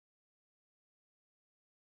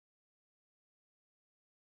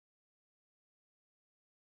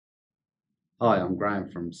Hi, I'm Graham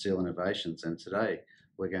from Seal Innovations, and today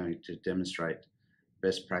we're going to demonstrate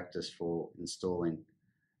best practice for installing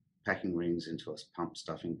packing rings into a pump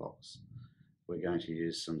stuffing box. We're going to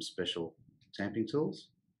use some special tamping tools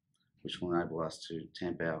which will enable us to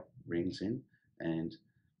tamp our rings in and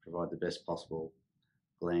provide the best possible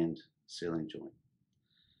gland sealing joint.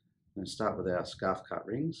 We're going to start with our scarf cut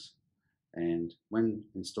rings, and when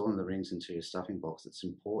installing the rings into your stuffing box, it's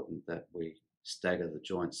important that we stagger the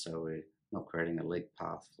joints so we're not creating a leak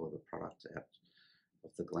path for the product out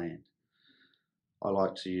of the gland. I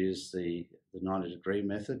like to use the 90-degree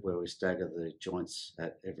method where we stagger the joints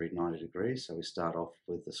at every 90 degrees. So we start off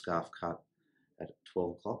with the scarf cut at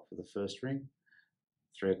 12 o'clock for the first ring,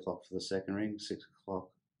 3 o'clock for the second ring, 6 o'clock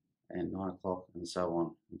and 9 o'clock, and so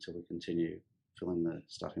on until we continue filling the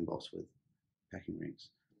stuffing box with packing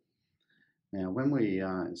rings. Now when we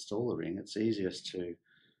install the ring, it's easiest to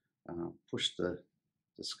push the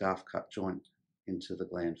scarf cut joint into the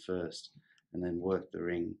gland first and then work the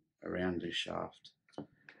ring around the shaft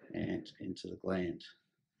and into the gland.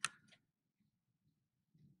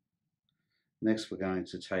 Next we're going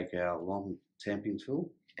to take our long tamping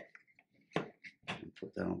tool and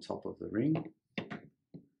put that on top of the ring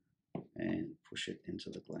and push it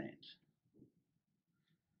into the gland.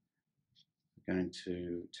 We're going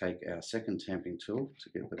to take our second tamping tool to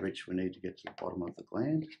get the reach we need to get to the bottom of the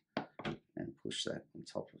gland and push that on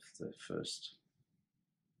top of the first.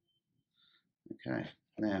 Okay,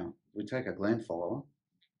 now we take a gland follower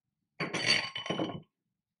and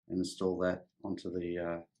install that onto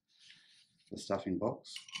the stuffing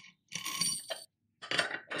box,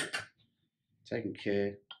 taking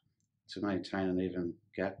care to maintain an even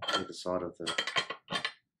gap either side of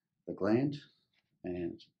the gland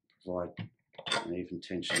and provide an even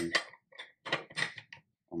tension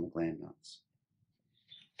on the gland nuts.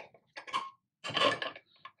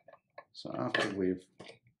 So after we've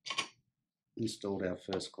installed our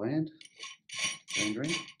first gland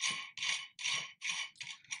ring,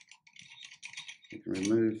 we can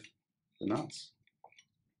remove the nuts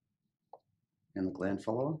and the gland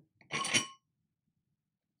follower.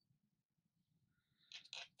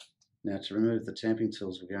 Now to remove the tamping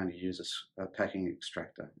tools, we're going to use a packing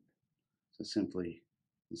extractor. So simply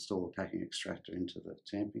install the packing extractor into the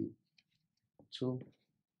tamping tool,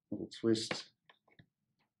 little twist,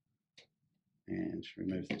 and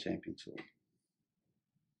remove the tamping tool.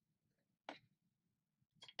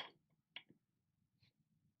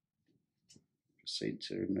 Proceed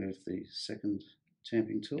to remove the second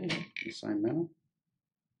tamping tool in the same manner.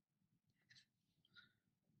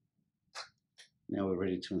 Now we're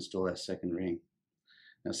ready to install our second ring.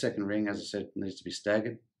 Our second ring, as I said, needs to be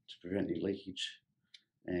staggered to prevent any leakage,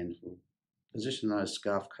 and we'll position those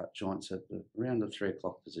scarf cut joints at around the 3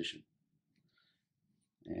 o'clock position.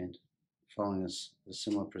 And following a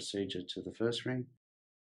similar procedure to the first ring,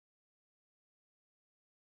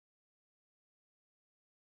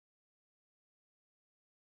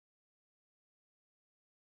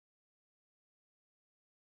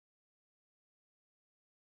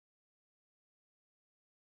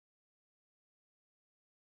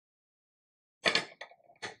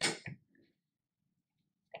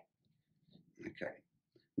 okay,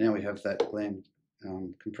 now we have that gland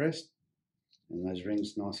compressed and those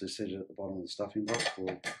rings nicely seated at the bottom of the stuffing box.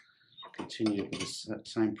 We'll continue with the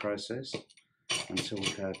same process until we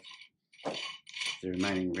have the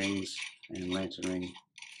remaining rings and lantern ring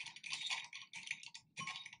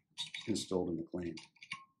installed in the gland.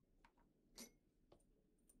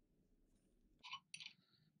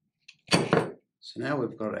 So now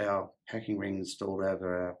we've got our packing ring installed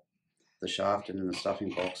over the shaft and in the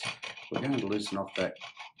stuffing box. We're going to loosen off that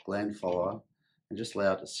gland follower and just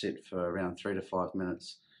allow it to sit for around 3 to 5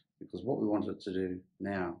 minutes, because what we want it to do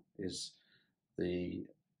now is the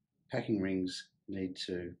packing rings need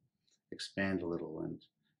to expand a little and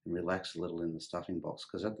relax a little in the stuffing box,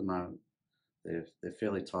 because at the moment they're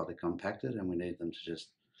fairly tightly compacted and we need them to just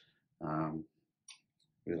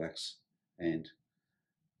relax and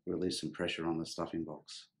release some pressure on the stuffing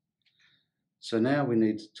box. So now we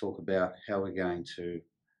need to talk about how we're going to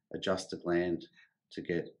adjust the gland to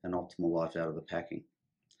get an optimal life out of the packing.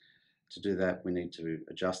 To do that, we need to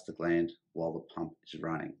adjust the gland while the pump is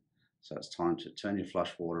running. So it's time to turn your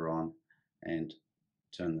flush water on and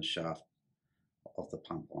turn the shaft of the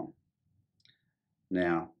pump on.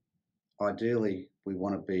 Now, ideally, we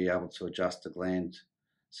want to be able to adjust the gland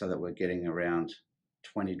so that we're getting around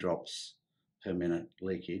 20 drops per minute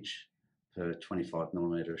leakage per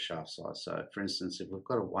 25mm shaft size. So for instance, if we've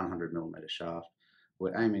got a 100mm shaft,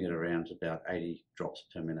 we're aiming at around about 80 drops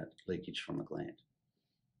per minute leakage from the gland.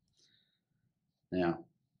 Now,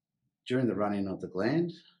 During the running of the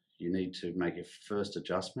gland, you need to make your first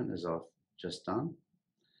adjustment, as I've just done,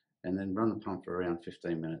 and then run the pump for around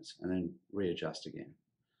 15 minutes and then readjust again.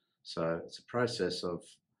 So it's a process of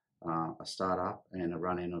a start up and a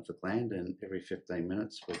run in of the gland, and every 15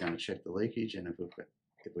 minutes we're going to check the leakage, and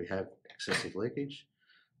if we have excessive leakage,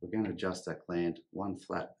 we're going to adjust that gland one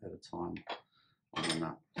flat at a time on the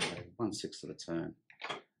nut, so 1/6 of a turn,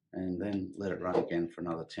 and then let it run again for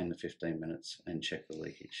another 10 to 15 minutes and check the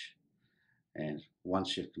leakage. And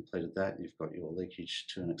once you've completed that and you've got your leakage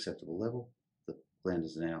to an acceptable level, the gland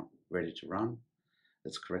is now ready to run.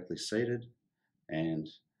 It's correctly seated, and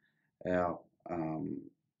our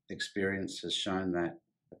experience has shown that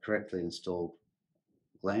a correctly installed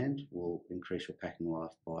gland will increase your packing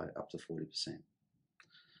life by up to 40%.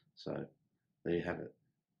 So there you have it.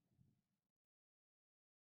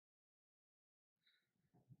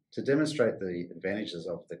 To demonstrate the advantages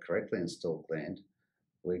of the correctly installed gland,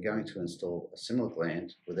 we're going to install a similar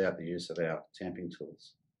gland without the use of our tamping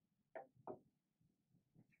tools.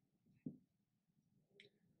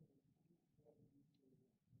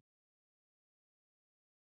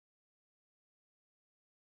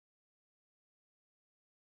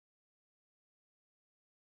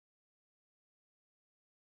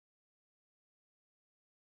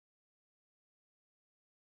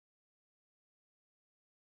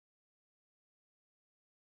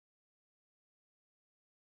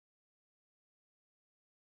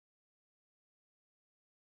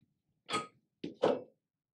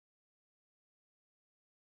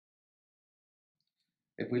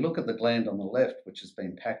 If we look at the gland on the left, which has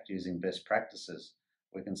been packed using best practices,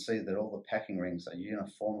 we can see that all the packing rings are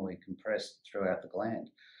uniformly compressed throughout the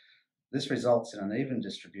gland. This results in an even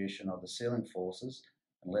distribution of the sealing forces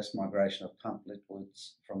and less migration of pump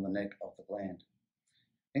liquids from the neck of the gland.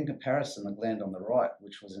 In comparison, the gland on the right,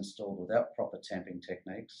 which was installed without proper tamping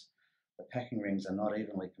techniques, the packing rings are not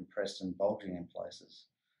evenly compressed and bulging in places.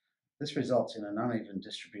 This results in an uneven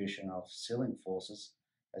distribution of sealing forces,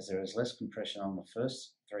 as there is less compression on the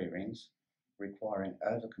first 3 rings, requiring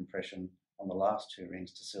over-compression on the last 2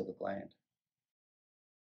 rings to seal the gland.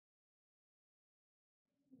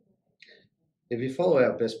 If you follow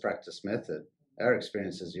our best practice method, our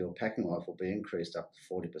experience is your packing life will be increased up to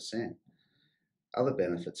 40%. Other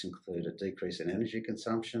benefits include a decrease in energy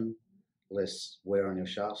consumption, less wear on your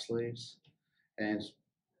shaft sleeves, and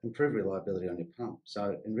improved reliability on your pump.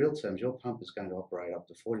 So in real terms, your pump is going to operate up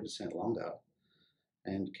to 40% longer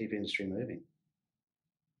and keep industry moving.